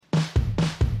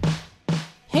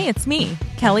Hey, it's me,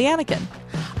 Kelly Anakin.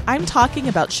 I'm talking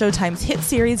about Showtime's hit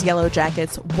series Yellow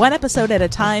Jackets, one episode at a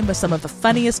time with some of the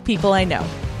funniest people I know.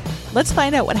 Let's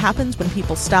find out what happens when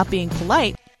people stop being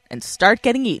polite and start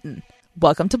getting eaten.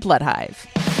 Welcome to Blood Hive.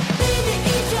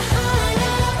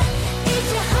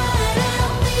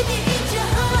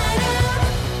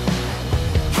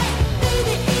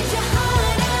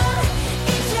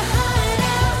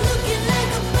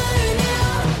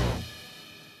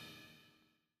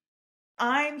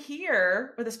 I'm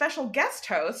here with a special guest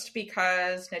host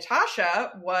because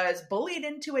Natasha was bullied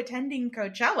into attending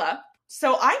Coachella.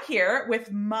 So I'm here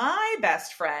with my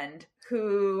best friend,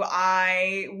 who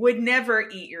I would never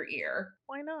eat your ear.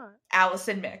 Why not?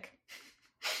 Allison Mick.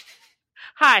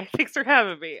 Hi, thanks for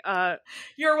having me.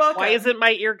 You're welcome. Why isn't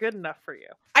my ear good enough for you?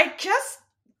 I just,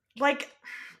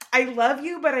 I love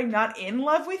you, but I'm not in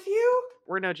love with you.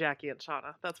 We're no Jackie and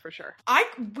Shauna, that's for sure.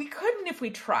 We couldn't if we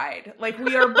tried.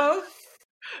 We are both...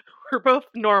 We're both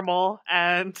normal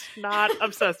and not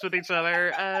obsessed with each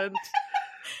other, and...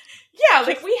 Yeah,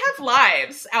 we have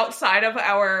lives outside of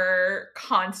our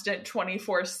constant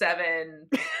 24/7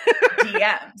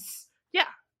 DMs. Yeah,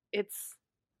 it's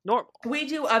normal. We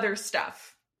do other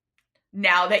stuff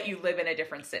now that you live in a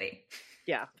different city.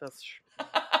 Yeah, that's true.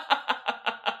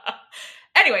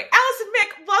 Anyway, Allison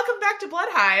Mick, welcome back to Blood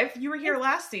Hive. You were here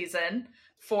last season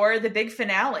for the big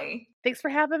finale. Thanks for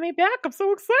having me back. I'm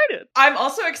so excited. I'm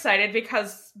also excited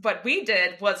because what we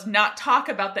did was not talk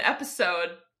about the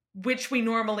episode, which we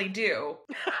normally do.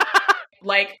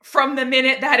 From the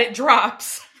minute that it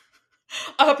drops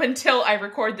up until I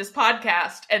record this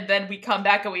podcast, and then we come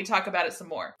back and we talk about it some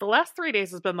more. The last 3 days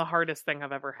has been the hardest thing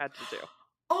I've ever had to do.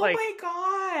 Oh my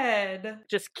god.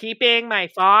 Just keeping my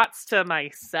thoughts to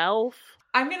myself.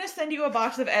 I'm gonna send you a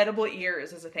box of edible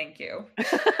ears as a thank you.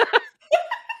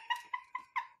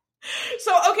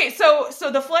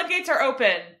 So the floodgates are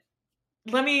open.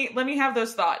 Let me have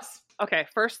those thoughts. Okay,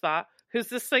 first thought. Who's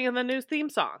this singing the new theme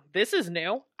song? This is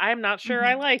new. I'm not sure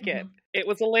I like it. It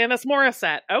was Alanis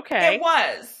Morissette. Okay. It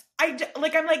was. I'm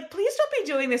please don't be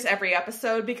doing this every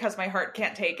episode because my heart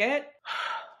can't take it.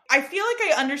 I feel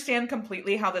like I understand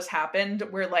completely how this happened.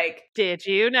 Where did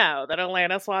you know that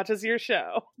Alanis watches your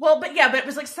show? Well, but it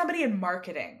was somebody in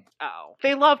marketing. Oh.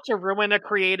 They love to ruin a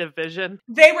creative vision.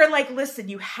 They were listen,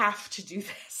 you have to do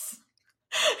this.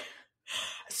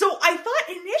 So I thought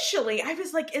initially, I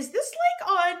was is this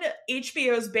on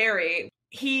HBO's Barry?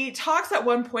 He talks at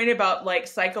one point about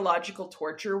psychological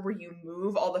torture where you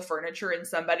move all the furniture in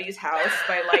somebody's house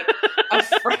by a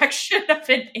fraction of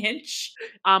an inch.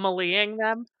 Amelieing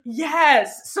them?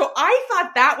 Yes. So I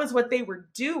thought that was what they were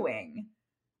doing.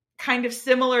 Kind of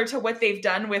similar to what they've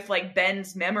done with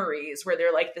Ben's Memories, where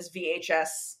they're this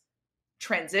VHS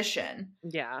transition.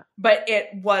 Yeah. But it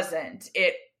wasn't.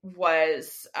 It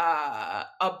was a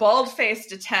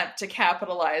bald-faced attempt to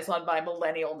capitalize on my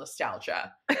millennial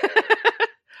nostalgia.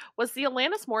 Was the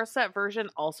Alanis Morissette version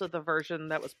also the version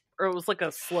that was, or it was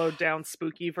a slowed down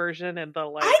spooky version in the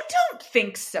I don't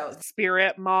think so.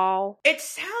 Spirit Mall? It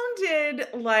sounded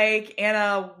like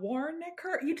Anna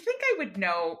Warnicker. You'd think I would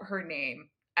know her name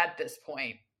at this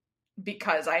point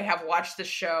because I have watched the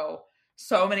show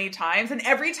so many times, and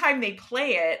every time they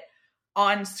play it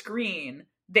on screen,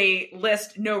 they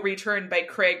list No Return by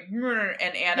Craig and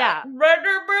Anna. Yeah. But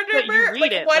you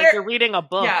read it you're reading a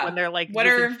book when they're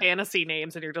using fantasy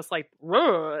names and you're just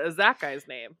is that guy's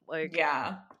name?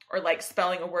 Yeah. Or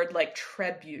spelling a word like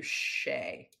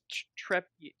trebuchet.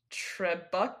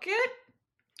 Trebucket?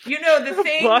 You know the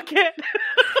thing? Bucket?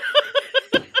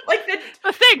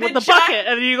 the thing with the bucket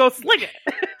and then you go sling it.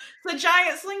 The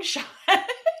giant slingshot.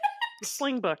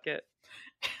 Sling bucket.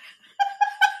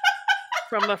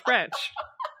 From the French.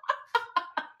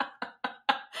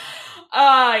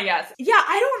 Yes. Yeah,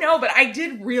 I don't know, but I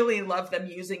did really love them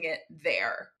using it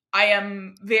there. I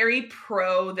am very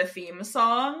pro the theme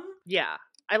song. Yeah.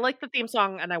 I like the theme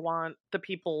song and I want the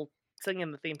people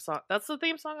singing the theme song. That's the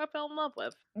theme song I fell in love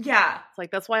with. Yeah. It's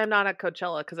that's why I'm not at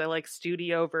Coachella, because I like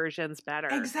studio versions better.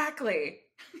 Exactly.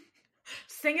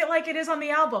 Sing it like it is on the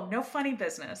album. No funny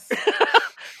business.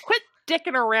 Quit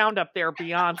dicking around up there,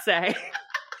 Beyonce.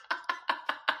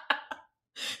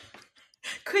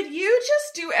 Could you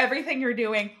just do everything you're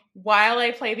doing while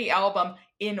I play the album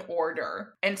in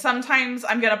order? And sometimes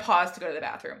I'm going to pause to go to the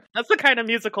bathroom. That's the kind of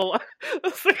music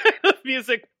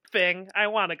thing I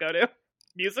want to go to.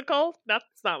 Musical? That's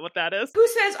not what that is. Who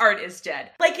says art is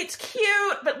dead? It's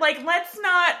cute, but let's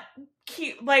not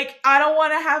cute. I don't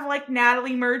want to have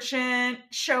Natalie Merchant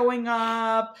showing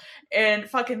up and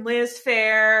fucking Liz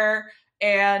Phair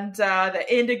and the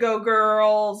Indigo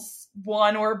Girls,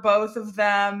 one or both of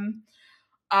them.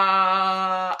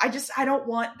 I don't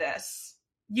want this.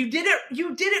 You did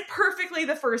it perfectly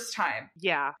the first time.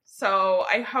 Yeah. So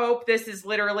I hope this is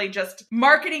literally just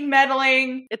marketing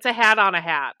meddling. It's a hat on a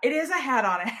hat. It is a hat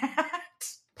on a hat.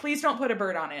 Please don't put a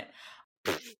bird on it.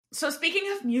 So speaking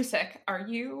of music, are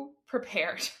you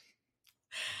prepared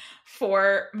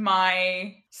for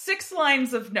my 6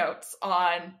 lines of notes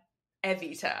on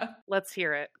Evita? Let's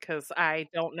hear it, because I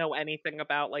don't know anything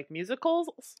about like musicals.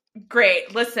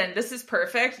 Great. Listen, this is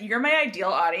perfect. You're my ideal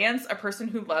audience, a person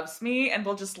who loves me and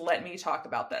will just let me talk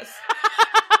about this.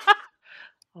 I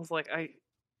was like, I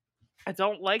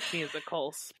don't like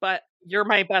musicals, but you're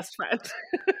my best friend.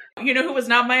 You know who was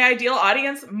not my ideal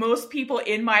audience? Most people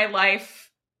in my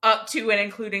life up to and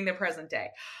including the present day.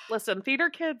 Listen,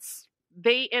 theater kids,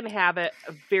 they inhabit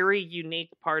a very unique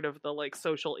part of the like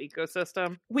social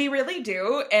ecosystem. We really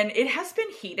do, and it has been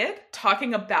heated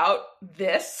talking about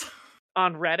this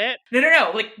on Reddit.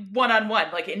 No, like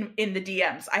one-on-one, like in the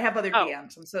DMs. I have other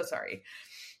DMs. I'm so sorry.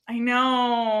 I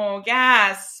know,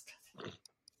 gasp.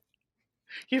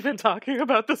 You've been talking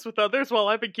about this with others while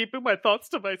I've been keeping my thoughts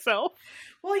to myself.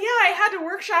 Well, yeah, I had to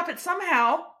workshop it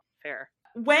somehow. Fair.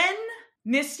 When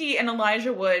Misty and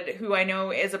Elijah Wood, who I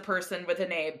know is a person with a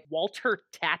name, Walter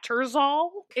Tattersall?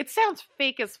 It sounds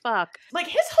fake as fuck. Like,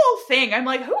 his whole thing, I'm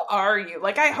like, who are you?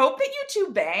 Like, I hope that you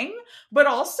two bang, but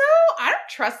also, I don't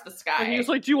trust this guy. And he was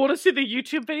like, do you want to see the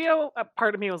YouTube video? A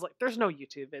part of me was like, there's no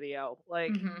YouTube video.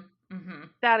 Like,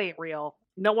 that ain't real.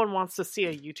 No one wants to see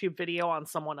a YouTube video on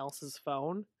someone else's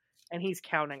phone. And he's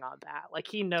counting on that. Like,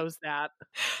 he knows that.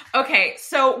 Okay,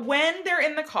 so when they're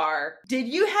in the car, did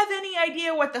you have any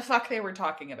idea what the fuck they were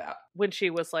talking about? When she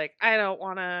was like, I don't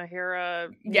want to hear a...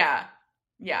 Yeah,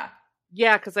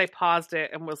 because I paused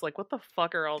it and was like, what the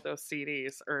fuck are all those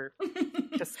CDs? Or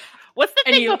just... What's the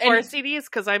thing before CDs?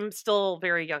 Because I'm still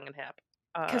very young and hip.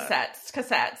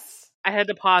 Cassettes. I had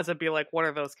to pause and be like, what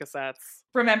are those cassettes?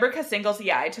 Remember Casingles?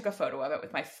 Yeah, I took a photo of it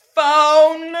with my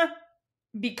phone.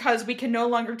 Because we can no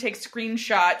longer take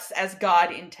screenshots as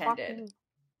God intended. Fucking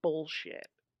bullshit.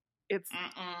 It's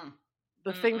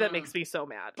the thing that makes me so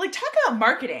mad. Like, talk about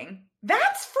marketing.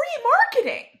 That's free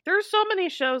marketing. There's so many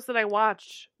shows that I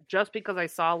watched just because I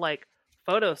saw, like,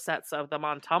 photo sets of them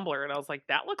on Tumblr, and I was like,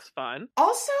 that looks fun.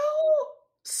 Also,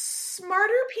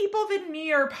 smarter people than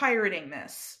me are pirating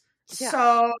this. Yeah.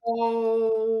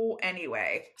 So,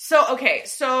 anyway.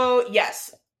 So,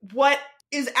 yes. What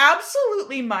is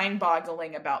absolutely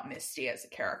mind-boggling about Misty as a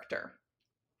character.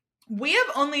 We have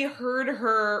only heard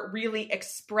her really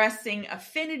expressing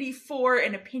affinity for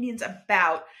and opinions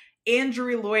about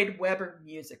Andrew Lloyd Webber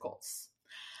musicals.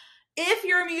 If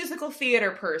you're a musical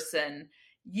theater person,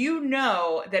 you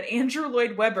know that Andrew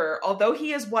Lloyd Webber, although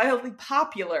he is wildly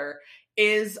popular,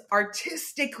 is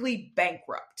artistically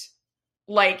bankrupt.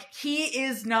 Like, he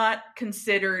is not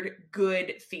considered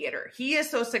good theater. He is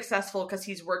so successful because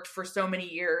he's worked for so many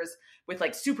years with,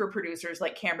 like, super producers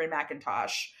like Cameron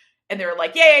McIntosh. And they're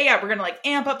like, yeah, we're going to, like,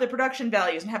 amp up the production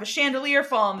values and have a chandelier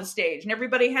fall on the stage. And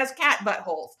everybody has cat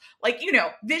buttholes. Like, you know,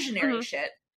 visionary shit.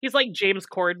 He's like James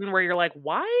Corden, where you're like,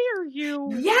 why are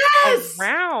you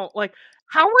around? Like,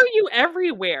 how are you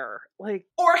everywhere? Like,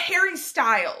 or Harry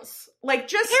Styles. Like,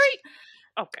 just...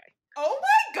 Okay. Oh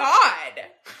my God!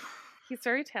 He's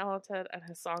very talented, and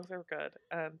his songs are good,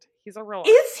 and he's a real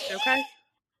Is he? Okay?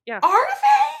 Yeah. Are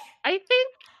they? I think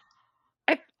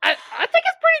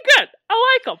it's pretty good.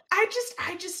 I like him.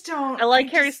 I just don't. I like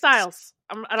Harry Styles.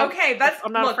 I'm not afraid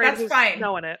that's fine.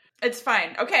 Knowing it. It's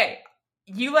fine. Okay.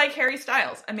 You like Harry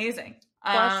Styles. Amazing.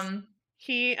 Plus,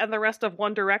 he and the rest of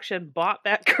One Direction bought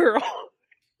that girl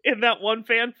in that one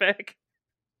fanfic.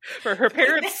 Where her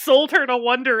parents sold her to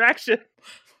One Direction.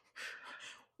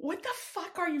 What the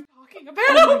fuck are you talking about?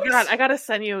 Oh my God, I gotta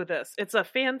send you this. It's a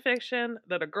fan fiction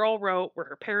that a girl wrote where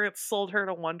her parents sold her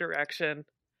to One Direction.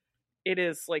 It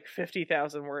is like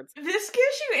 50,000 words. This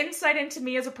gives you insight into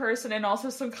me as a person and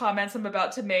also some comments I'm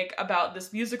about to make about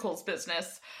this musicals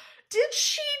business. Did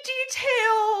she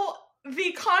detail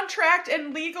the contract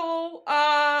and legal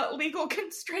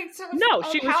constraints of No,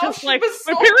 she was just like,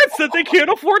 my parents said they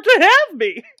can't afford to have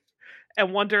me.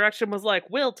 And One Direction was like,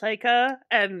 we'll take her.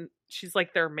 And she's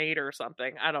like their maid or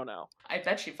something. I don't know. I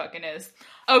bet she fucking is.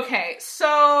 Okay,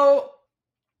 so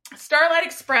Starlight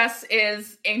Express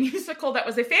is a musical that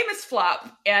was a famous flop,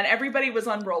 and everybody was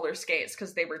on roller skates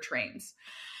because they were trains.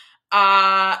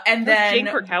 And then Jane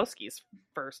Krakowski's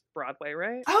first Broadway,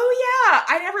 right? Oh yeah,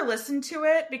 I never listened to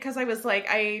it because I was like,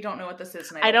 I don't know what this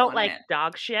is, and I don't like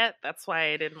dog shit. That's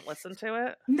why I didn't listen to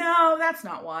it. No, that's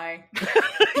not why.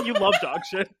 You love dog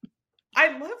shit.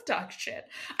 I love dog shit.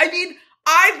 I mean,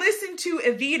 I listened to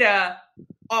Evita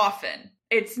often.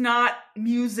 It's not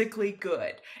musically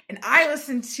good. And I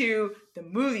listened to the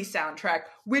movie soundtrack,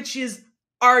 which is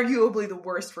arguably the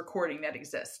worst recording that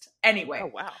exists. Anyway.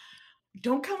 Oh, wow.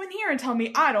 Don't come in here and tell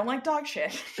me I don't like dog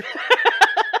shit.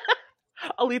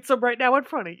 I'll eat some right now in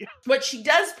front of you. What she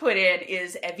does put in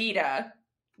is Evita,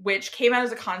 which came out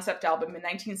as a concept album in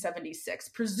 1976.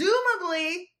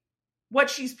 Presumably, what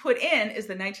she's put in is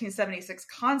the 1976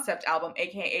 concept album,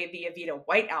 aka the Evita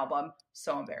White Album.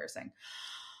 So embarrassing.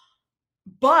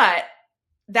 But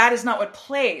that is not what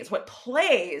plays. What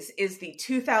plays is the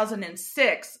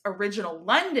 2006 original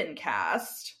London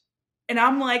cast. And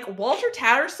I'm like, Walter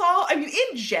Tattersall, I mean,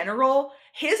 in general,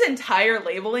 his entire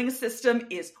labeling system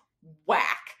is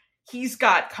whack. He's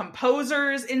got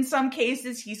composers in some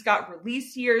cases. He's got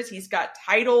release years. He's got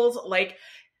titles. Like,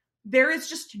 there is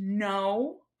just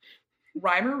no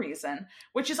rhyme or reason,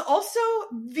 which is also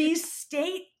the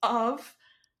state of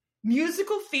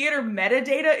musical theater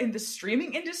metadata in the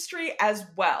streaming industry as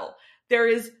well. There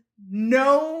is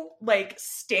no, like,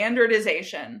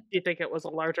 standardization. Do you think it was a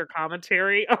larger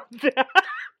commentary on that?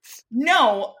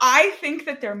 No, I think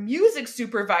that their music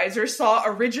supervisor saw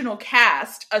original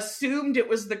cast, assumed it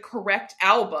was the correct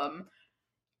album,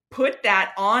 put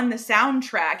that on the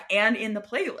soundtrack and in the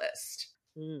playlist.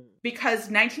 Because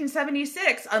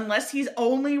 1976, unless he's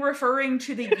only referring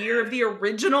to the year of the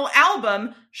original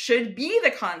album, should be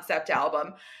the concept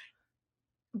album.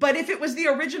 But if it was the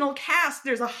original cast,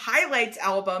 there's a highlights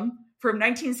album from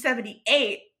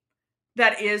 1978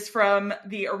 that is from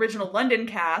the original London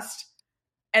cast.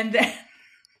 And then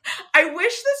I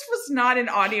wish this was not an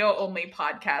audio only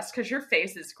podcast because your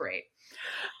face is great.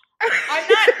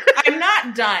 I'm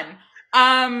not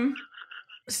done.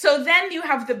 So then you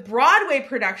have the Broadway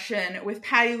production with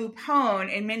Patti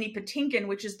LuPone and Mandy Patinkin,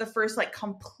 which is the first, like,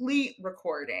 complete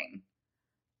recording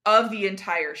of the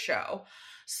entire show.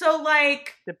 So,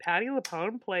 like... Did Patti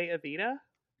LuPone play Evita?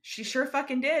 She sure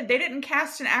fucking did. They didn't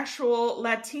cast an actual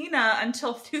Latina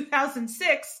until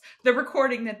 2006, the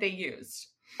recording that they used.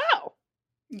 Oh.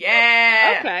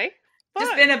 Yeah. Okay. Fine.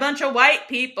 Just been a bunch of white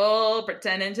people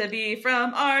pretending to be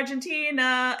from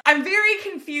Argentina. I'm very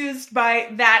confused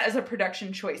by that as a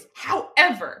production choice.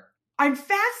 However, I'm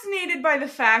fascinated by the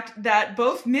fact that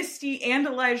both Misty and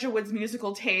Elijah Wood's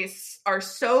musical tastes are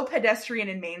so pedestrian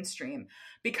and mainstream,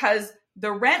 because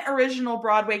the Rent original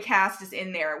Broadway cast is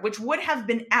in there, which would have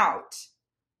been out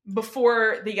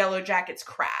before the Yellow Jackets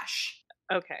crash.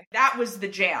 Okay. That was the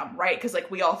jam, right? Because,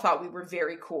 like, we all thought we were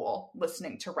very cool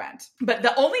listening to Rent. But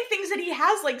the only things that he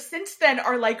has, like, since then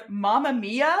are, like, Mamma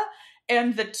Mia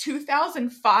and the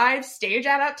 2005 stage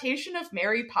adaptation of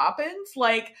Mary Poppins.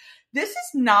 Like, this is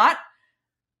not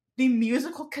the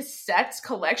musical cassettes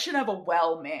collection of a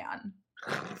well man.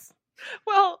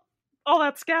 Well, all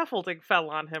that scaffolding fell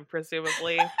on him,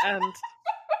 presumably, and...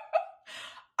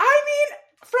 I mean,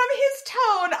 from his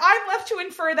tone, I'm left to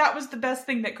infer that was the best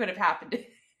thing that could have happened.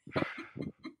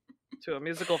 To a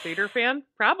musical theater fan?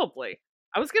 Probably.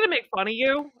 I was gonna make fun of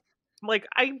you. Like,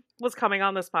 I was coming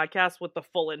on this podcast with the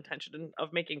full intention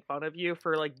of making fun of you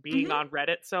for, like, being on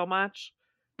Reddit so much.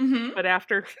 But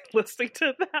after listening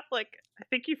to that, like, I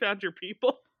think you found your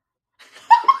people.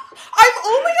 I'm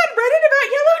only on Reddit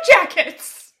about Yellow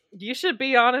Jackets! You should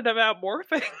be on it about more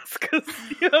things, because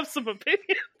you have some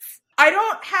opinions. I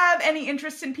don't have any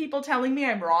interest in people telling me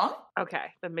I'm wrong. Okay,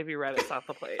 then maybe Reddit's not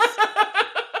the place.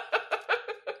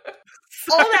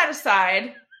 All that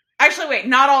aside, actually wait,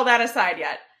 not all that aside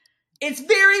yet. It's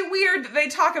very weird that they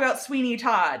talk about Sweeney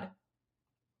Todd,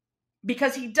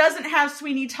 because he doesn't have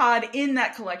Sweeney Todd in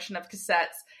that collection of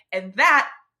cassettes, and that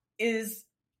is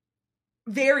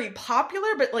very popular,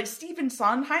 but, like, Stephen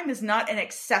Sondheim is not an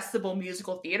accessible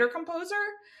musical theater composer,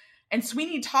 and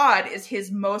Sweeney Todd is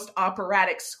his most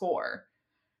operatic score.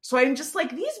 So I'm just like,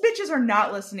 these bitches are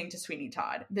not listening to Sweeney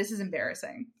Todd. This is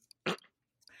embarrassing.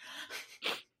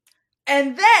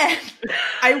 And then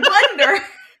I wonder,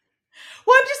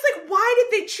 well, I'm just like, why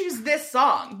did they choose this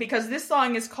song? Because this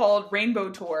song is called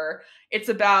Rainbow Tour. It's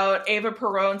about Eva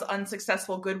Perón's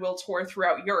unsuccessful Goodwill tour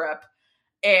throughout Europe.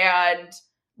 And,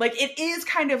 like, it is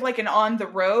kind of like an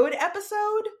on-the-road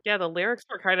episode. Yeah, the lyrics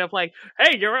were kind of like,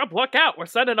 hey, Europe, look out, we're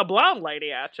sending a blonde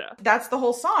lady at you. That's the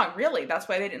whole song, really. That's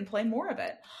why they didn't play more of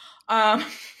it.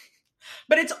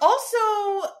 But it's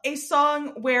also a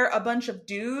song where a bunch of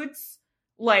dudes,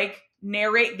 like,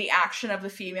 narrate the action of the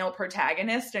female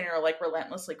protagonist and are, like,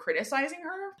 relentlessly criticizing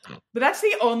her. But that's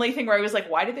the only thing where I was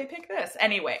like, why did they pick this?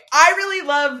 Anyway, I really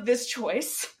love this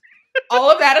choice.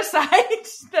 All of that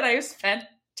aside, that I've spent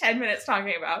 10 minutes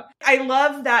talking about. I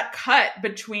love that cut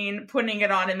between putting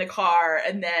it on in the car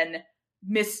and then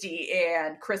Misty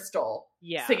and Crystal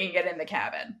singing it in the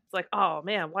cabin. It's like, oh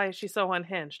man, why is she so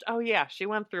unhinged? Oh yeah, she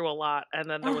went through a lot. And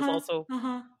then there was also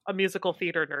a musical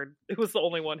theater nerd who was the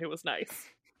only one who was nice.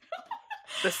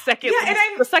 The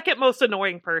second most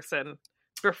annoying person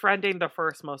befriending the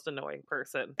first most annoying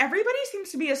person. Everybody seems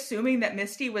to be assuming that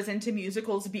Misty was into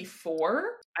musicals before.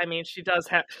 I mean, she does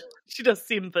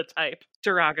seem the type.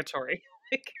 Derogatory.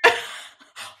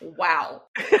 Wow.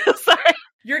 Sorry.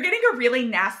 You're getting a really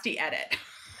nasty edit.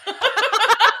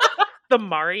 The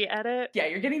Mari edit? Yeah,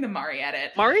 you're getting the Mari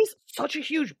edit. Mari's such a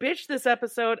huge bitch this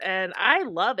episode, and I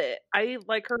love it. I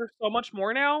like her so much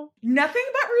more now. Nothing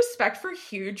but respect for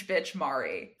huge bitch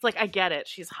Mari. It's like, I get it.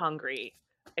 She's hungry.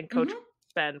 And Coach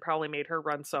Ben probably made her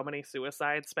run so many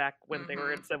suicides back when they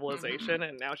were in Civilization,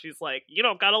 and now she's like, you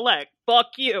don't got a leg. Fuck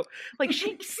you. Like,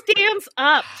 she stands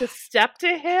up to step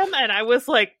to him, and I was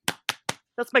like,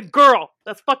 that's my girl.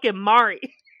 That's fucking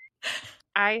Mari.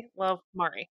 I love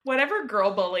Mari. Whatever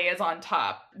girl bully is on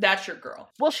top, that's your girl.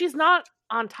 Well, she's not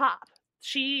on top.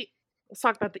 Let's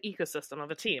talk about the ecosystem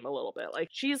of a team a little bit. Like,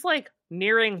 she's like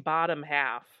nearing bottom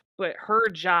half, but her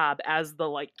job as the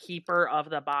like keeper of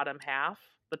the bottom half,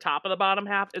 the top of the bottom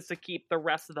half, is to keep the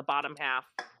rest of the bottom half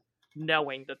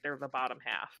knowing that they're the bottom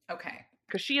half. Okay.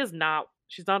 Because she's not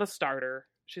a starter.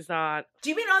 She's not. Do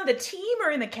you mean on the team or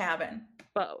in the cabin?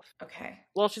 Both. Okay.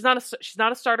 Well, she's not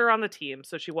a starter on the team,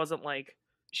 so she wasn't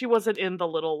in the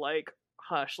little like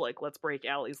hush, like let's break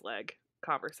Allie's leg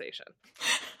conversation.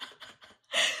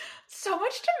 So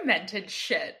much demented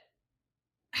shit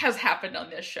has happened on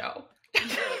this show.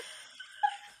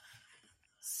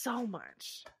 So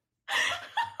much.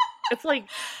 It's like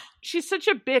she's such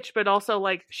a bitch, but also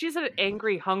like she's an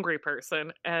angry, hungry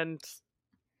person, and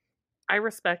I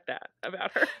respect that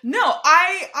about her. No,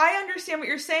 I understand what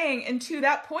you're saying, and to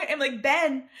that point, I'm like,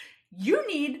 Ben, you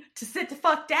need to sit the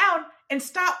fuck down and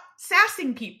stop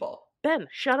sassing people. Ben,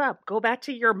 shut up. Go back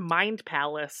to your mind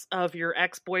palace of your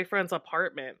ex-boyfriend's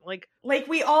apartment. Like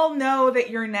we all know that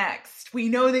you're next. We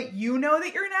know that you know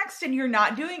that you're next, and you're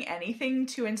not doing anything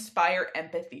to inspire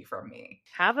empathy from me.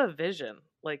 Have a vision.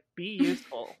 Like, be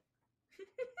useful.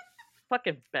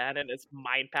 Fucking Ben and his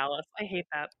mind palace. I hate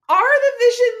that. Are the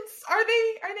visions, are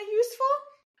they useful?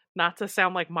 Not to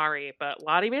sound like Mari, but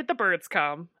Lottie made the birds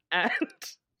come, and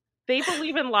they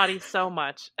believe in Lottie so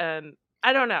much, and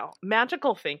I don't know.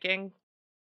 Magical thinking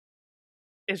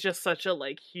is just such a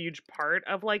like huge part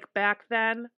of like back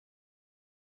then.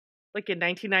 Like in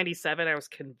 1997, I was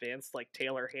convinced like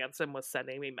Taylor Hanson was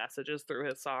sending me messages through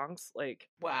his songs. Like,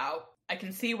 wow, I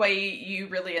can see why you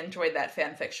really enjoyed that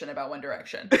fan fiction about One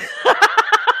Direction.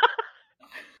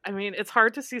 I mean, it's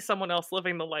hard to see someone else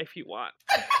living the life you want.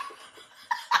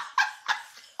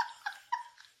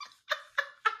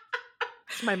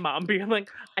 It's my mom being like,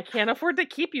 I can't afford to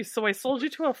keep you, so I sold you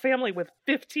to a family with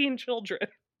 15 children.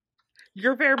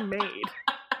 You're their maid.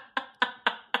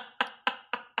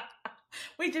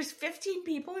 Wait, there's 15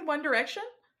 people in One Direction?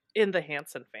 In the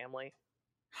Hanson family.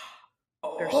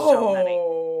 There's so many.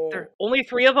 Only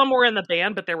 3 of them were in the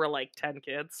band, but there were like 10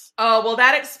 kids. Oh, well,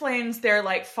 that explains their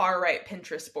like far-right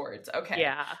Pinterest boards. Okay.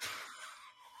 Yeah.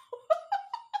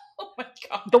 Oh my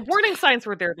god. The warning signs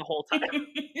were there the whole time.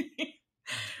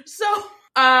 So,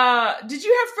 did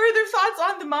you have further thoughts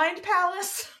on the Mind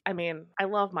Palace? I mean, I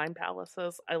love Mind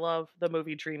Palaces. I love the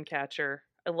movie Dreamcatcher.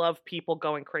 I love people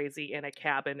going crazy in a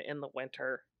cabin in the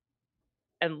winter.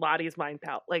 And Lottie's Mind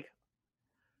Palace. Like,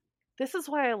 this is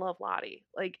why I love Lottie.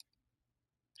 Like,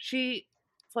 it's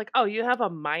like, oh, you have a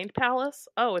Mind Palace?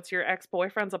 Oh, it's your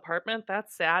ex-boyfriend's apartment?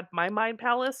 That's sad. My Mind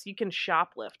Palace, you can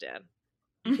shoplift in.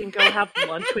 You can go have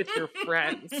lunch with your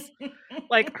friends.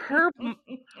 Like,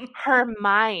 her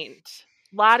mind,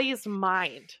 Lottie's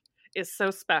mind is so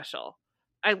special.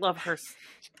 I love her.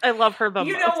 I love her the most.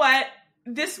 You know what?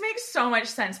 This makes so much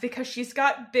sense because she's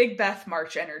got Big Beth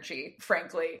March energy,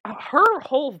 frankly. Her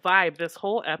whole vibe this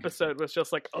whole episode was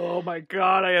just like, oh my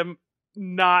god, I am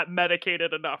not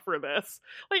medicated enough for this.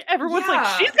 Like, everyone's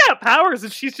like, she's got powers,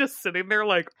 and she's just sitting there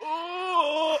like,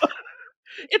 oh.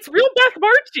 It's real Beth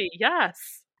Marchi,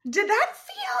 yes. Did that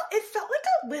feel... It felt like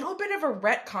a little bit of a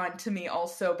retcon to me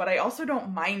also, but I also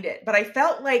don't mind it. But I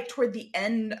felt like toward the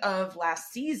end of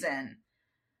last season,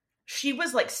 she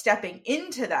was like stepping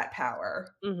into that power.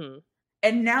 Mm-hmm.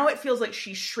 And now it feels like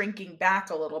she's shrinking back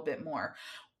a little bit more,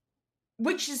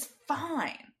 which is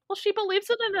fine. Well, she believes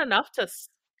in it enough to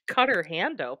cut her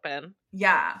hand open.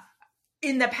 Yeah.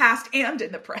 In the past and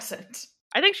in the present.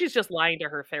 I think she's just lying to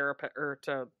her therapist or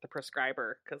to the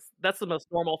prescriber, because that's the most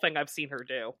normal thing I've seen her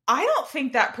do. I don't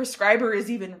think that prescriber is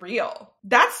even real.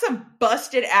 That's some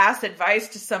busted ass advice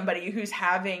to somebody who's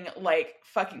having like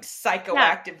fucking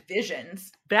psychoactive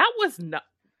visions. That was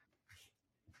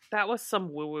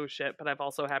some woo-woo shit, but I've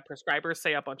also had prescribers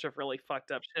say a bunch of really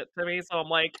fucked up shit to me, so I'm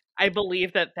like, I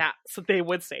believe so they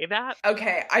would say that.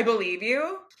 Okay, I believe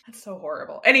you. That's so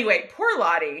horrible. Anyway, poor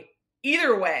Lottie.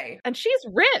 Either way. And she's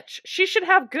rich. She should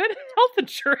have good health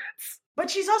insurance.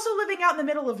 But she's also living out in the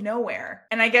middle of nowhere.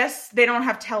 And I guess they don't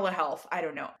have telehealth. I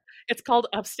don't know. It's called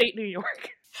upstate New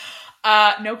York.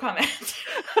 No comment.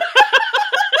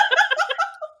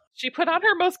 She put on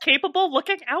her most capable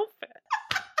looking outfit.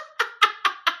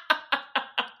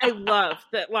 I love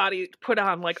that Lottie put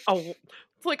on like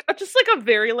just a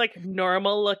very like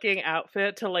normal looking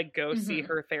outfit to like go see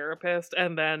her therapist,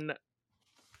 and then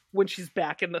when she's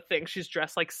back in the thing, she's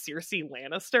dressed like Cersei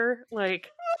Lannister,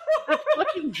 like a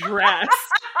fucking dress,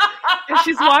 and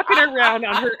she's walking around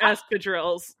on her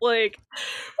espadrilles. Like,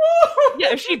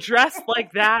 yeah, if she dressed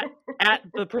like that at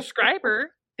the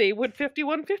prescriber, they would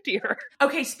 5150 her.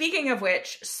 Okay, speaking of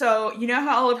which, so you know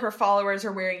how all of her followers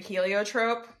are wearing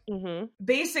heliotrope? Mm-hmm.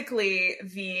 Basically,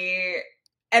 the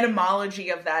etymology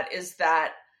of that is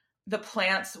that the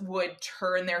plants would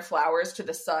turn their flowers to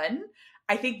the sun.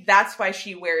 I think that's why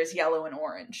she wears yellow and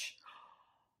orange.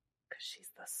 Because she's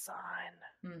the sun.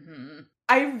 Mm-hmm.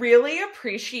 I really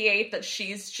appreciate that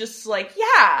she's just like,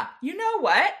 yeah, you know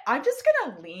what? I'm just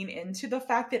gonna lean into the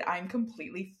fact that I'm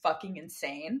completely fucking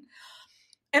insane.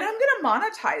 And I'm gonna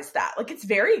monetize that. Like, it's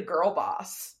very girl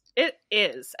boss. It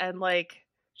is. And like,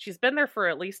 she's been there for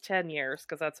at least 10 years,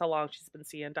 because that's how long she's been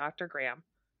seeing Dr. Graham.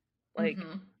 Like,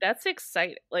 that's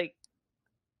exciting. Like,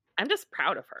 I'm just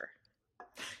proud of her.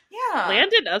 Yeah.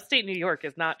 Land in upstate New York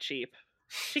is not cheap.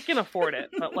 She can afford it,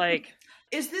 but like...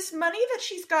 Is this money that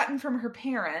she's gotten from her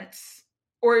parents,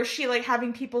 or is she like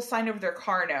having people sign over their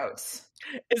car notes?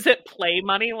 Is it play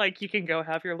money? Like you can go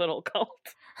have your little cult?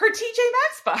 Her TJ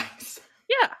Maxx bucks.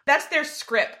 Yeah. That's their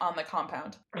script on the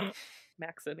compound.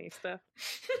 Maxinista.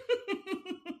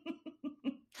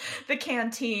 The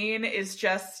canteen is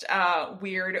just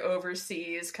weird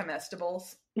overseas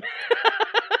comestibles.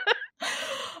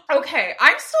 Okay,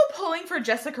 I'm still pulling for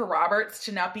Jessica Roberts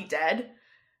to not be dead,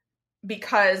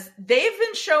 because they've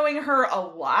been showing her a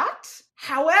lot.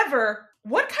 However,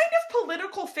 what kind of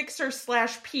political fixer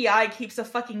 / PI keeps a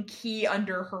fucking key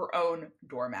under her own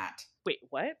doormat? Wait,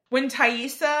 what? When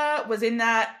Taissa was in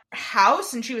that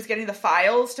house and she was getting the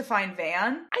files to find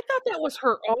Van. I thought that was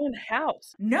her own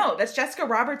house. No, that's Jessica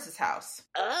Roberts' house.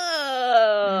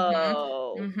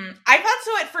 Oh. I thought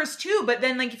so at first too, but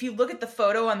then like if you look at the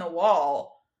photo on the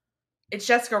wall, it's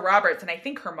Jessica Roberts and I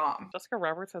think her mom. Jessica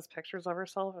Roberts has pictures of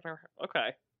herself in her...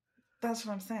 Okay. That's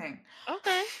what I'm saying.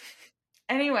 Okay.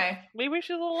 Anyway. Maybe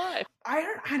she's alive. I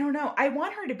don't know. I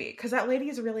want her to be, because that lady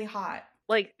is really hot.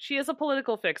 Like, she is a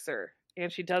political fixer,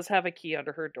 and she does have a key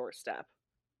under her doorstep.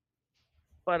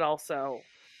 But also,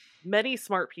 many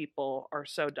smart people are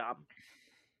so dumb.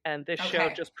 And this show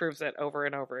just proves it over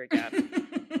and over again.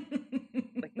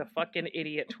 Like the fucking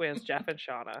idiot twins, Jeff and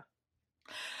Shauna.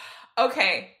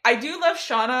 Okay, I do love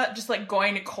Shauna just like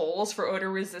going to Kohl's for odor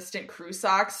resistant crew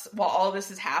socks while all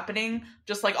this is happening.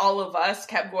 Just like all of us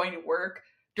kept going to work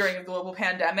during a global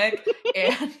pandemic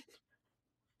and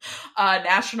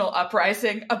national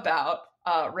uprising about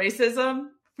racism.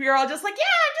 We were all just like, yeah,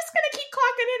 I'm just gonna keep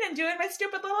clocking in and doing my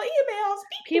stupid little emails.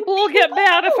 People will get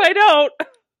mad if I don't.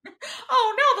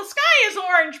 Oh no, the sky is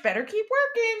orange. Better keep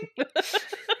working.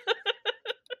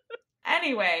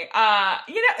 Anyway, I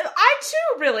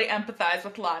too really empathize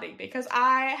with Lottie, because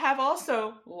I have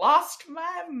also lost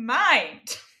my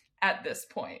mind at this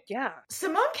point. Yeah.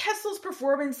 Simone Kessel's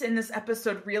performance in this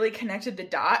episode really connected the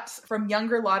dots from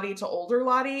younger Lottie to older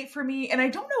Lottie for me, and I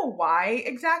don't know why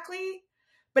exactly,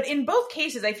 but in both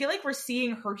cases, I feel like we're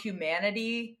seeing her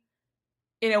humanity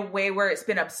in a way where it's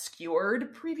been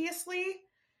obscured previously.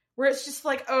 Where it's just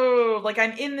like, oh, like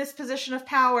I'm in this position of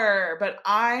power, but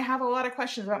I have a lot of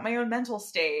questions about my own mental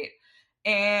state.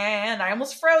 And I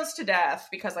almost froze to death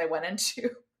because I went into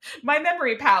my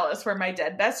memory palace where my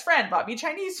dead best friend bought me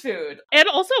Chinese food. And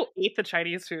also ate the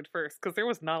Chinese food first, because there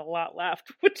was not a lot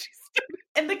left when she started.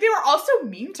 And like they were also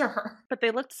mean to her. But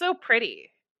they looked so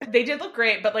pretty. They did look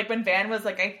great, but like when Van was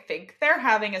like, I think they're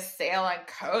having a sale on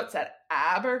coats at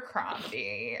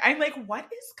Abercrombie. I'm like, what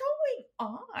is going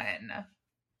on?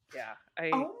 Yeah.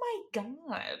 Oh my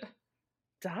god.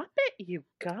 Stop it, you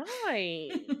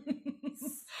guys.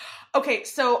 Okay,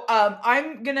 so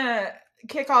I'm gonna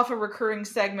kick off a recurring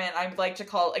segment I'd like to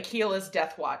call Akila's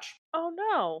Death Watch. Oh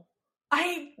no.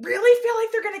 I really feel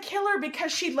like they're going to kill her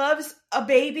because she loves a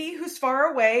baby who's far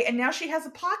away, and now she has a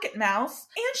pocket mouse,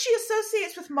 and she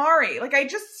associates with Mari. Like,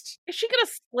 Is she going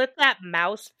to split that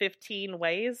mouse 15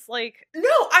 ways? Like... No,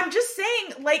 I'm just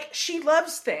saying, like, she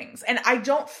loves things, and I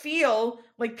don't feel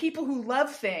like people who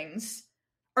love things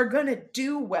are going to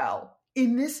do well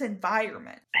in this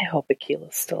environment. I hope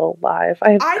Akila's still alive.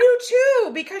 I do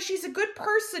too, because she's a good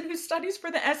person who studies for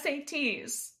the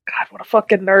SATs. God, what a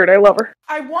fucking nerd. I love her.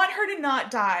 I want her to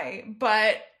not die,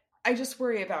 but I just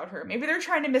worry about her. Maybe they're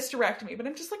trying to misdirect me, but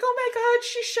I'm just like, oh my god,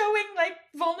 she's showing, like,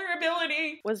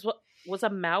 vulnerability. Was a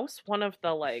mouse one of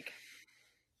the, like,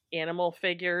 animal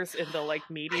figures in the, like,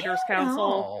 Meat Eaters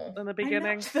Council in the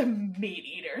beginning? The Meat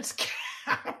Eaters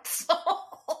Council.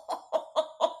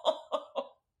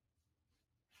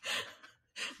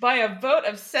 By a vote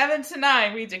of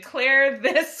 7-9, we declare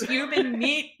this human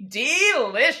meat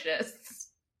delicious.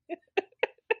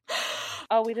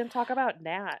 Oh, we didn't talk about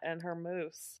Nat and her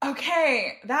moose.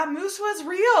 Okay, that moose was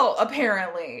real,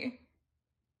 apparently.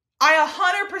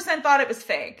 I 100% thought it was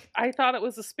fake. I thought it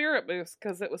was a spirit moose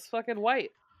because it was fucking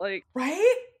white. Like,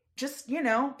 right? Just,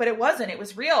 but it wasn't. It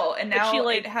was real. And now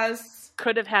it has...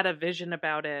 could have had a vision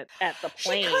about it at the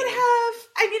plane. She could have.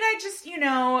 I mean, I just,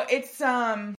 it's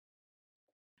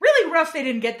really rough they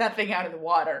didn't get that thing out of the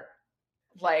water.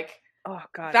 Like... Oh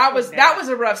god, that was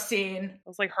a rough scene. It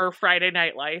was like her Friday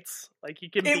Night Lights. Like,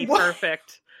 you can be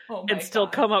perfect and still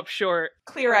come up short.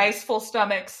 Clear ice, full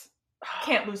stomachs.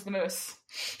 Can't lose the moose.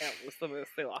 Can't lose the moose.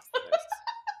 They lost the moose.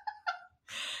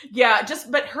 Yeah,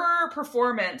 but her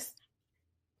performance.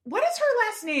 What is her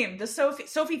last name? The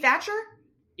Sophie Thatcher?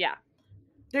 Yeah.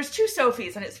 There's 2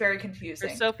 Sophies, and it's very confusing.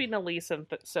 There's Sophie Nélisse and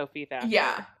Sophie Thatcher.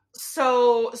 Yeah.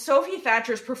 So Sophie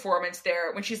Thatcher's performance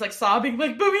there, when she's like sobbing,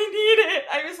 like, but we need it.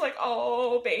 I was like,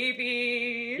 oh,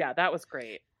 baby. Yeah, that was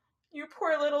great. You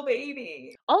poor little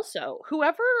baby. Also,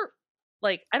 whoever,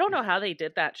 like, I don't know how they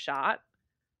did that shot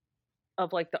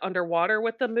of, like, the underwater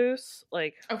with the moose.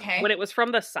 Like, okay, when it was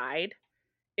from the side,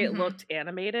 it looked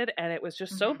animated, and it was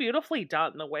just so beautifully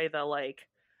done. The way the, like,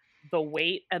 the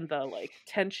weight and the, like,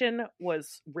 tension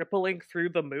was rippling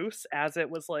through the moose as it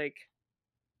was, like,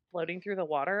 floating through the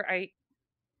water. I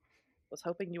was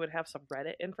hoping you would have some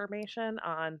Reddit information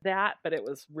on that, but it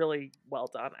was really well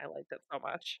done. I liked it so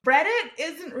much. Reddit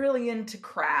isn't really into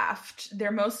craft.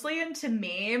 They're mostly into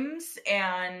memes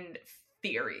and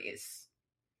theories.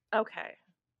 Okay.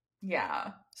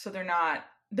 Yeah. So they're not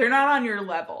on your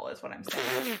level, is what I'm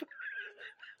saying.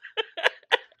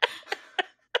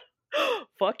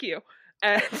 Fuck you.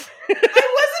 And I wasn't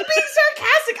being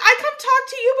sarcastic. I come talk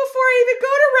to you before I even go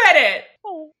to Reddit.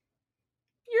 Oh.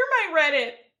 You're my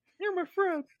Reddit. You're my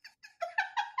friend.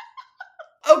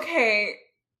 Okay.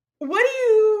 What do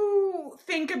you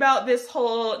think about this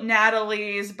whole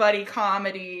Natalie's buddy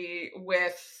comedy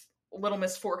with Little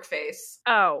Miss Forkface?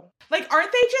 Oh. Like,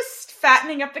 aren't they just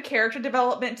fattening up the character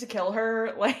development to kill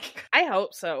her? Like, I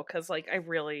hope so, because, like, I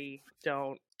really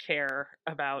don't care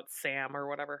about Sam or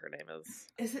whatever her name is.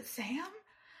 Is it Sam?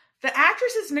 The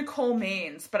actress is Nicole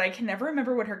Maines, but I can never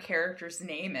remember what her character's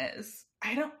name is.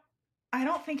 I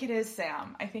don't think it is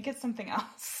Sam. I think it's something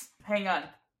else. Hang on.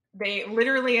 They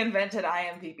literally invented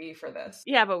IMDb for this.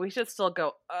 Yeah, but we should still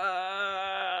go,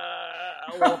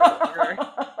 a little bit longer.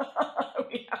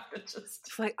 We have to just...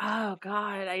 It's like, oh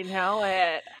god, I know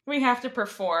it. We have to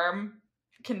perform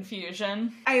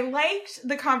confusion. I liked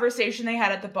the conversation they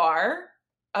had at the bar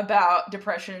about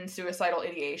depression and suicidal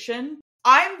ideation.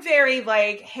 I'm very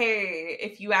like, hey,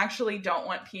 if you actually don't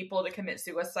want people to commit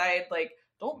suicide, like,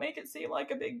 don't make it seem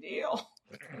like a big deal.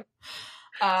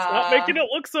 Stop making it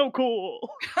look so cool.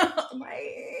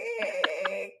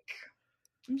 Like,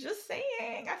 I'm just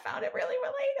saying, I found it really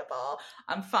relatable.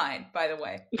 I'm fine, by the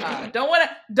way. Don't want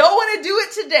to do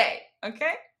it today,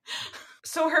 okay?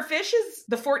 So her fish is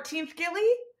the 14th Gilly?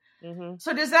 Mm-hmm.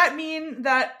 So does that mean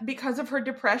that because of her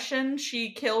depression,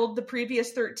 she killed the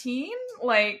previous 13?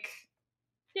 Like...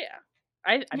 Yeah.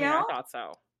 I mean, I thought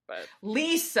so, but...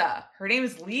 Lisa. Her name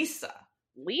is Lisa.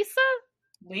 Lisa?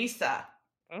 Lisa.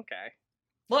 Okay.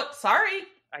 Look, sorry.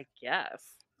 I guess.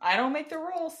 I don't make the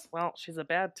rules. Well, she's a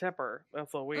bad tipper.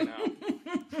 That's all we know.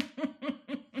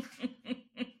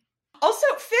 Also,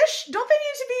 fish, don't they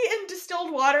need to be in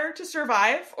distilled water to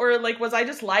survive? Or, like, was I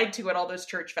just lied to at all those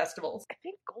church festivals? I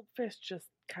think goldfish just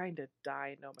kind of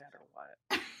die no matter what.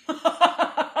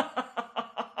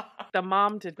 The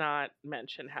mom did not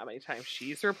mention how many times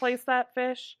she's replaced that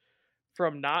fish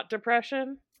from not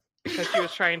depression, because she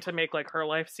was trying to make, like, her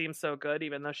life seem so good,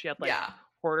 even though she had, like,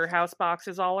 hoarder house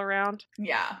boxes all around.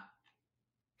 Yeah.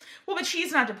 Well, but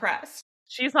she's not depressed.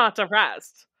 She's not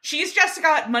depressed. She's just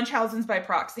got Munchausen's by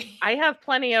proxy. I have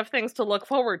plenty of things to look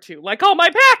forward to, like all my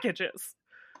packages.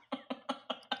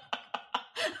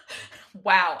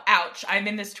 Wow, ouch. I'm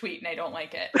in this tweet and I don't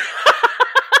like it.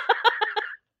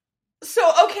 So,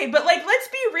 okay, but like, let's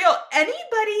be real.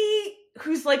 Anybody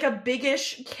who's like a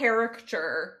biggish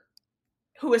character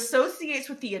who associates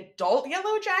with the adult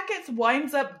Yellow Jackets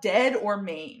winds up dead or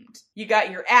maimed. You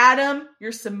got your Adam,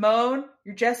 your Simone,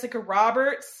 your Jessica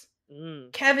Roberts,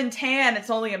 Kevin Tan. It's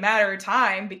only a matter of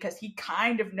time because he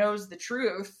kind of knows the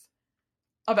truth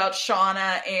about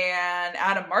Shauna and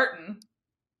Adam Martin.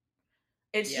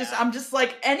 It's just, I'm just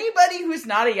like, anybody who's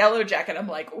not a Yellow Jacket, I'm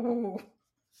like, ooh,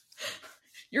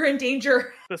 you're in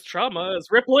danger. This trauma is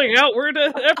rippling outward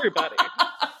to everybody.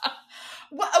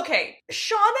 Well, okay,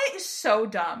 Shauna is so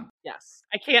dumb. Yes,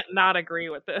 I can't not agree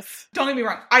with this. Don't get me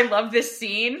wrong. I love this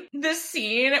scene. This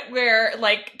scene where,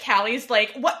 like, Callie's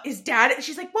like, what, is dad? And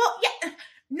she's like, well, yeah,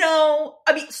 no,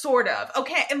 I mean, sort of.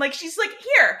 Okay, and like, she's like,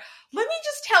 here, let me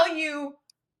just tell you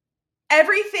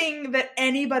everything that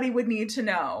anybody would need to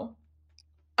know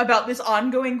about this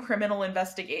ongoing criminal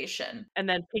investigation. And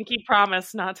then Pinky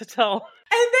promised not to tell.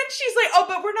 And then she's like, oh,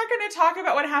 but we're not going to talk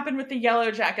about what happened with the Yellow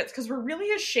Jackets because we're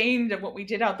really ashamed of what we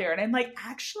did out there. And I'm like,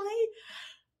 actually,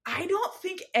 I don't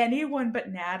think anyone but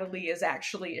Natalie is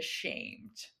actually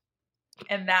ashamed.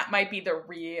 And that might be the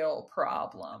real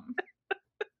problem.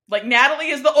 Like, Natalie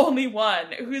is the only one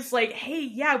who's like, hey,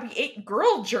 yeah, we ate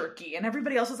girl jerky. And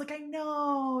everybody else is like, I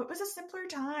know, it was a simpler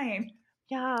time.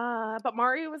 Yeah, but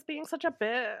Mario was being such a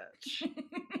bitch.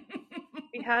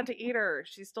 He had to eat her.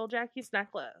 She stole Jackie's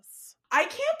necklace. I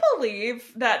can't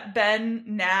believe that Ben,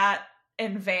 Nat,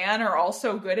 and Van are all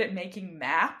so good at making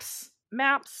maps.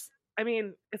 Maps, I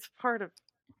mean, it's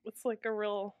like a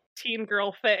real teen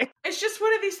girl thing. It's just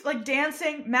one of these, like,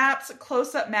 dancing, maps,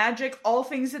 close-up magic, all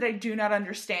things that I do not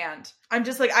understand. I'm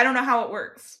just like, I don't know how it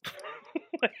works.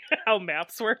 How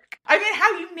maps work? I mean,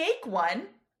 how you make one.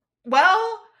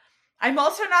 Well, I'm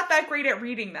also not that great at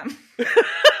reading them.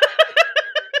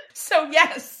 So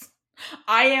yes,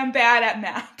 I am bad at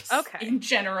maps. Okay. In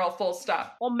general, full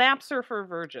stop. Well, maps are for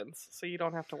virgins, so you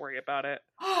don't have to worry about it.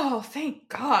 Oh, thank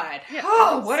God. Yeah,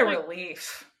 oh, what a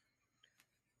relief.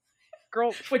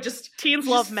 Girl, teens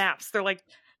love maps. They're like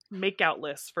make-out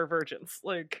lists for virgins.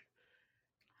 Like,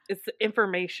 it's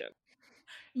information.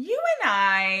 You and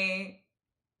I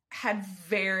had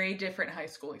very different high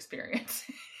school experiences.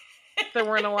 There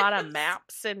weren't a lot of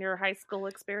maps in your high school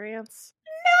experience?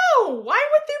 No! Why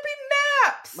would there be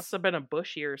maps? Must have been a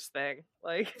Bush years thing.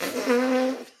 Like,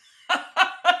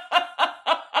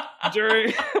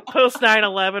 during post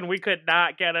 9/11, we could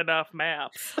not get enough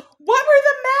maps. What were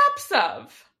the maps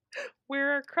of?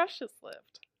 Where our crushes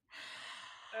lived.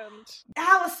 And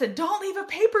Allison, don't leave a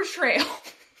paper trail.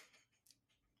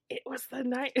 It was the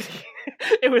night.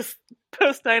 It was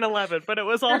post 9/11, but it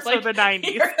was also the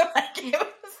 90s. Like, it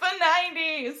was the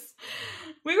 90s.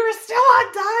 We were still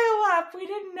on dial-up. We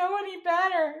didn't know any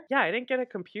better. Yeah, I didn't get a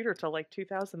computer till like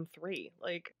 2003.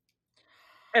 Like,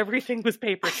 everything was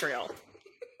paper trail.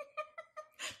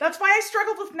 That's why I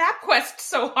struggled with MapQuest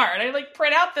so hard. I like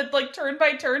print out the like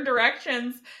turn-by-turn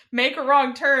directions, make a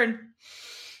wrong turn.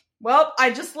 Well,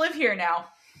 I just live here now.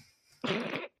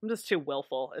 I'm just too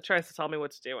willful. It tries to tell me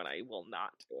what to do and I will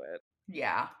not do it.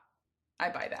 Yeah. I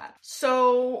buy that.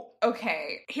 So,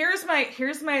 okay. Here's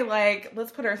my like,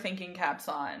 let's put our thinking caps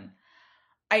on.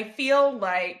 I feel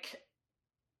like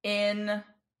in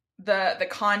the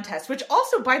contest, which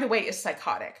also, by the way, is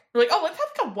psychotic. We're like, oh, let's have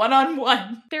like a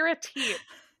one-on-one. They're a team.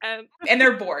 And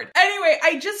they're bored. Anyway,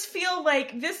 I just feel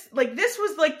like this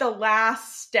was like the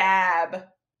last stab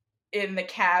in the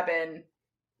cabin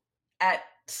at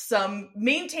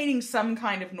maintaining some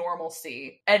kind of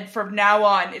normalcy. And from now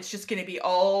on, it's just going to be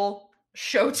all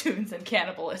show tunes and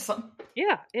cannibalism.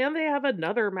 Yeah, and they have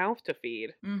another mouth to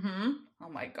feed. Mm-hmm. Oh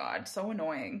my God, so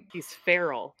annoying. He's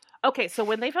feral. Okay, so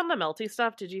when they found the melty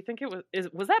stuff, did you think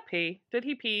was that pee? Did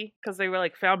he pee? Because they were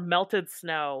like found melted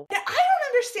snow. Yeah, I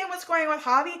don't understand what's going on with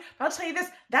Javi, but I'll tell you this,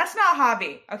 that's not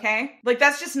Javi, okay? Like,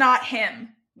 that's just not him.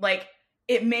 Like,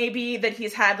 it may be that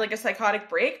he's had like a psychotic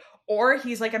break, or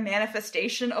he's like a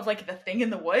manifestation of like the thing in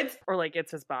the woods. Or like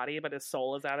it's his body, but his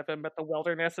soul is out of him, but the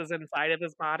wilderness is inside of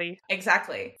his body.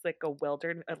 Exactly. It's like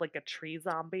like a tree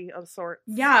zombie of sorts.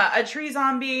 Yeah, a tree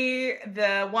zombie.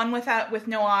 The one with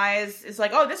no eyes is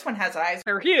like, oh, this one has eyes.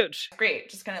 They're huge. Great.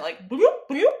 Just kind of like bloop,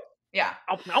 bloop. Yeah.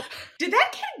 Nope. Did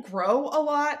that kid grow a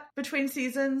lot between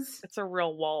seasons? It's a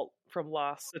real Walt from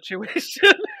Lost situation.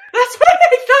 That's what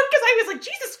I thought, because I was like,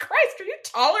 Jesus Christ, are you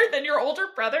taller than your older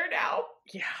brother now?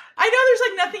 Yeah. I know there's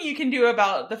like nothing you can do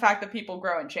about the fact that people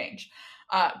grow and change.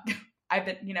 I've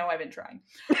been trying.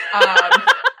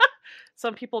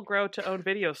 Some people grow to own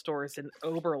video stores in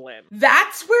Oberlin.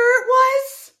 That's where it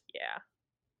was? Yeah.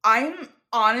 I'm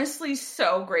honestly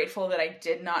so grateful that I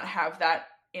did not have that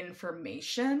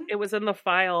information. It was in the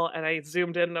file, and I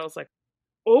zoomed in, and I was like,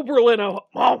 Oberlin,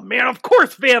 oh man, of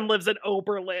course Van lives in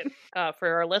Oberlin. For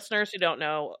our listeners who don't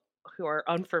know, who are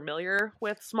unfamiliar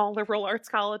with small liberal arts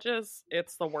colleges,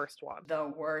 it's the worst one.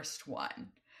 The worst one.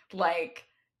 Like,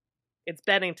 it's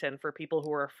Bennington for people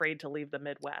who are afraid to leave the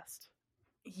Midwest.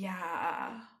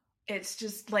 Yeah. It's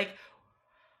just like,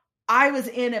 I was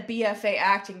in a BFA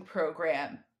acting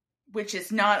program, which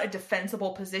is not a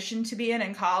defensible position to be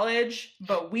in college,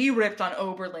 but we ripped on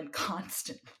Oberlin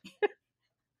constantly.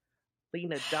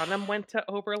 Lena Dunham went to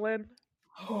Oberlin.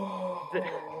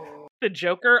 Oh. The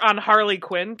Joker on Harley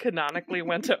Quinn canonically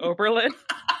went to Oberlin.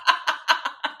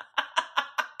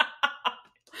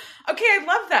 Okay, I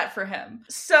love that for him.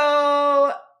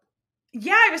 So,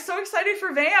 yeah, I was so excited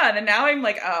for Van, and now I'm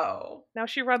like, oh. Now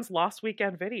she runs Lost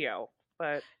Weekend Video,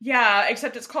 but... Yeah,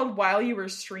 except it's called While You Were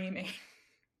Streaming.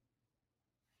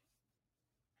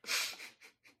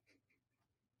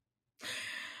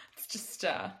 Just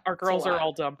our girls are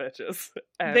all dumb bitches.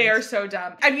 They are so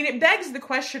dumb. I mean, it begs the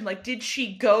question, like, did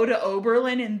she go to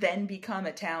Oberlin and then become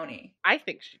a townie? I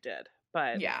think she did,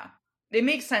 but... Yeah. It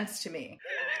makes sense to me.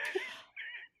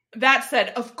 That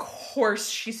said, of course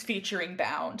she's featuring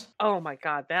Bound. Oh my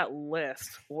god, that list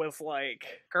was like,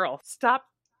 girl, stop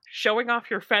showing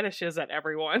off your fetishes at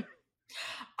everyone.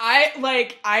 I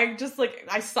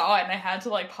saw it and I had to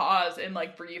like pause and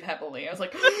like breathe heavily. I was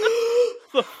like,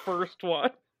 the first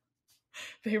one.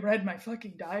 They read my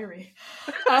fucking diary.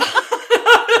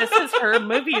 This is her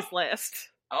movies list.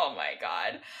 Oh my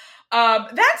god.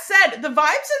 That said, the vibes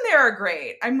in there are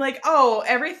great. I'm like, oh,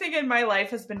 everything in my life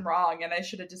has been wrong and I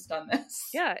should have just done this.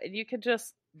 Yeah, and you could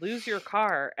just lose your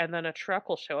car and then a truck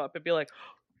will show up and be like,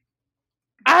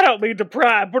 I don't mean to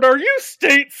pry, but are you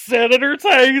State Senator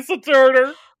Thaisa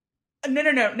Turner?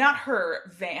 No, not her,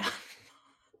 Van.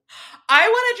 I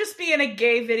want to just be in a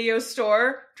gay video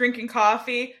store, drinking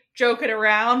coffee, joking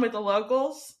around with the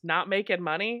locals. Not making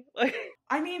money?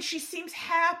 I mean, she seems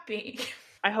happy.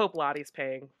 I hope Lottie's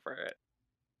paying for it.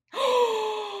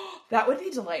 That would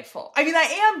be delightful. I mean,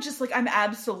 I am just like, I'm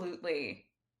absolutely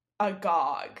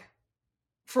agog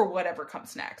for whatever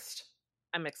comes next.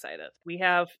 I'm excited. We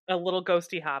have a little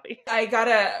ghosty hobby. I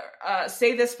gotta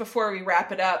say this before we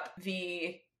wrap it up.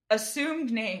 The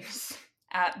assumed names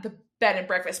at the bed and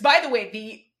breakfast. By the way,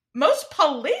 the most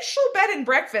palatial bed and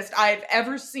breakfast I've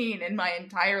ever seen in my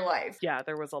entire life. Yeah,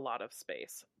 there was a lot of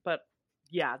space. But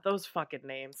yeah, those fucking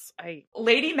names.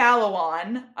 Lady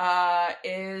Malawan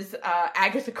is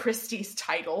Agatha Christie's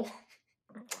title.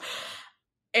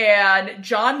 And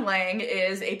John Lang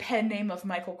is a pen name of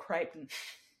Michael Crichton.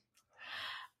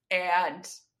 And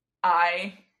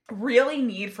I really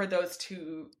need for those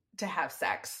two to have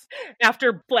sex.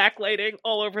 After blacklighting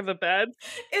all over the bed.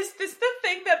 Is this the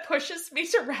thing that pushes me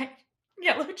to write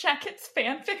Yellow Jackets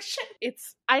fan fiction?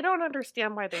 I don't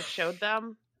understand why they showed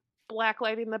them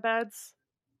blacklighting the beds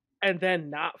and then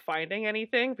not finding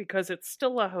anything, because it's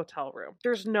still a hotel room.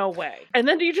 There's no way. And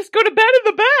then you just go to bed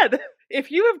in the bed.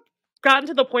 If you have gotten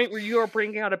to the point where you are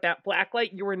bringing out a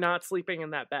blacklight, you are not sleeping in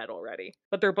that bed already.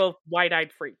 But they're both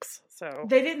wide-eyed freaks, so...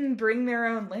 They didn't bring their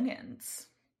own linens.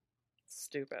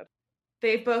 Stupid.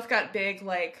 They've both got big,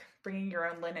 like, bringing your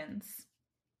own linens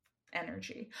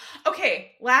energy.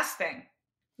 Okay, last thing.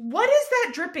 What is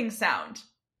that dripping sound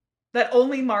that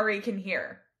only Mari can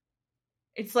hear?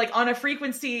 It's like on a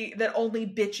frequency that only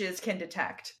bitches can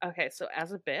detect. Okay, so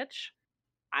as a bitch,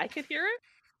 I could hear it.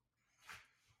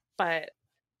 But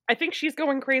I think she's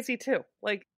going crazy too.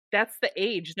 Like, that's the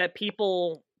age that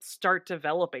people start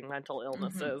developing mental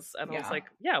illnesses. Mm-hmm. And I was like,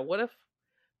 yeah, what if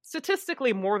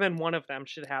statistically more than one of them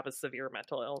should have a severe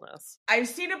mental illness? I've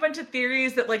seen a bunch of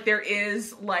theories that like there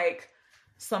is like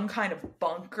some kind of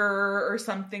bunker or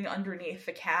something underneath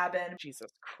the cabin.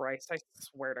 Jesus Christ, I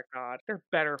swear to God. There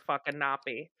better fucking not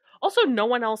be. Also, no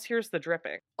one else hears the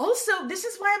dripping. Also, this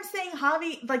is why I'm saying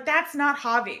Javi, like, that's not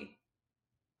Javi.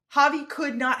 Javi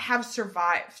could not have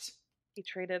survived. He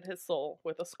traded his soul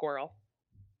with a squirrel.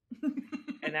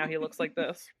 And now he looks like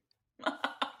this.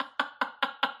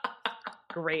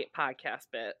 Great podcast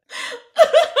bit.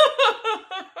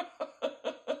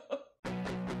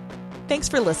 Thanks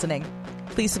for listening.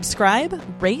 Please subscribe,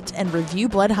 rate, and review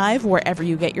Blood Hive wherever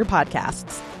you get your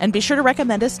podcasts. And be sure to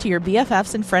recommend us to your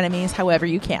BFFs and frenemies however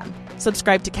you can.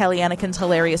 Subscribe to Kelly Anakin's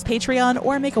hilarious Patreon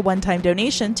or make a one-time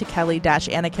donation to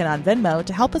Kelly-Anakin on Venmo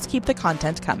to help us keep the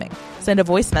content coming. Send a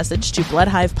voice message to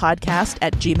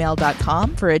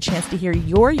bloodhivepodcast@gmail.com for a chance to hear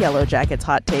your Yellow Jackets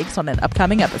hot takes on an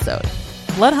upcoming episode.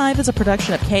 Blood Hive is a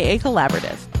production of KA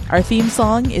Collaborative. Our theme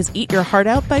song is Eat Your Heart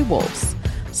Out by Wolves.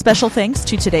 Special thanks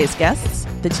to today's guests,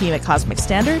 the team at Cosmic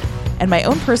Standard, and my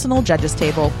own personal judges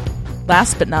table.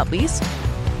 Last but not least,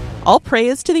 all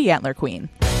praise to the Antler Queen.